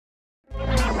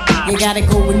You got it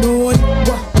going on.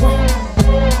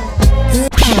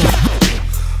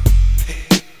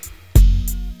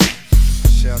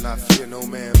 Shall not fear no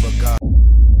man but God.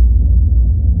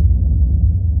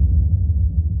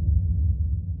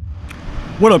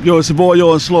 What up, yo? It's your boy,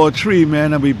 yo, and Slow Tree,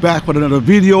 man. And we back with another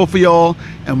video for y'all,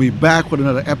 and we back with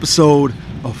another episode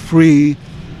of Freestyle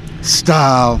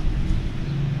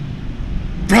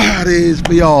Fridays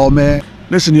for y'all, man.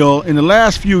 Listen, y'all, in the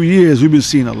last few years, we've been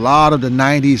seeing a lot of the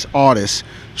 90s artists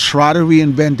try to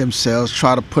reinvent themselves,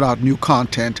 try to put out new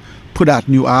content, put out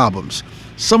new albums.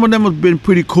 Some of them have been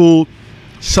pretty cool.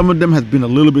 Some of them has been a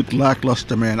little bit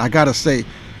lackluster, man. I gotta say,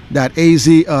 that AZ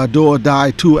Do or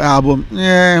Die 2 album,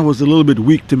 was a little bit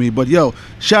weak to me. But yo,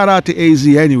 shout out to AZ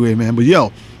anyway, man. But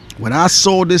yo, when I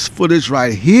saw this footage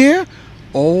right here,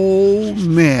 oh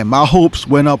man, my hopes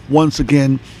went up once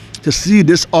again to see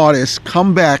this artist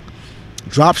come back,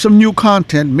 drop some new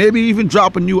content, maybe even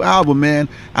drop a new album, man.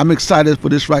 I'm excited for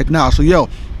this right now. So yo,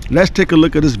 let's take a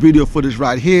look at this video footage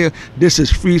right here. This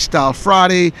is Freestyle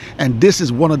Friday, and this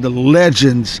is one of the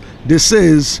legends. This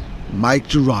is Mic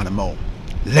Geronimo.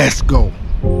 Let's go.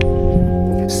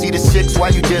 See the six, why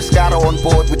you just got on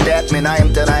board with that? Man, I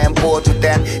am done, I am bored with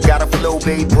that. Got a flow,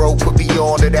 babe, bro, put me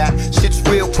on to that. Shit's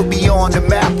real, put me on the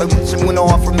map. And went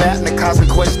on from that, and the cosmic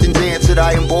questions answered.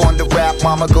 I am born to rap.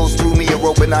 Mama goes through me a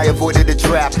rope, and I avoided a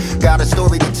trap. Got a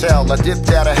story to tell, I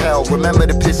dipped out of hell. Remember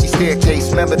the pissy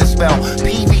staircase, remember the smell.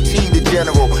 PVT, the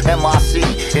general, MIC.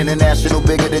 International,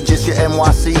 bigger than just your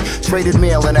NYC. Traded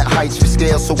mail in at heights for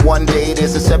scale. So one day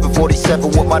there's a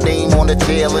 747 with my name on the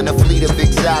tail and a fleet of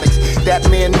exotics. That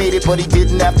man made it, but he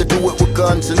didn't have to do it with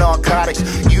guns and narcotics.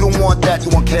 You don't want that,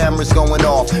 you want cameras going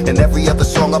off. And every other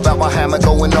song about my hammer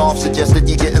going off suggested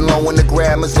you're getting low and the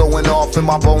grammar's going off. In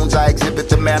my bones I exhibit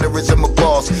the mannerism of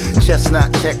boss.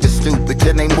 Chestnut, check the stupid,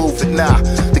 can they move it? Nah,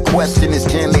 the question is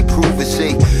can they prove it?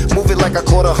 See, move it like I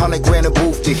caught 100 grand a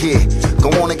booth to hit. Go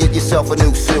on and get yourself a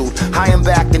new suit. I am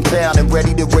back in town and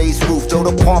ready to raise roof. Throw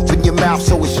the pump in your mouth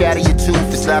so it shatter your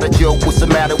tooth. It's not a joke, what's the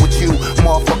matter with you?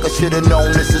 Motherfucker should've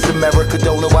known this is America,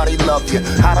 don't nobody love you.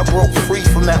 How I broke free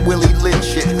from that Willie Lynch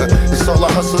shit. It's all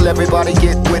a hustle, everybody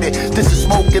get with it. This is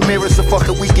smoke and mirrors, so fuck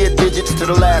it, we get digits to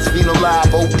the last being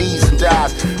alive, ODs and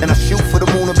dies. And I shoot for the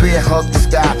moon and bear, hug the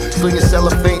sky. Slinging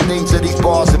cellophane names of these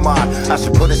bars of mine. I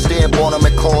should put a stamp on them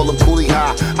and call them Coolie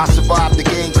High. I survived the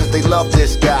game cause they love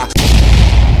this guy.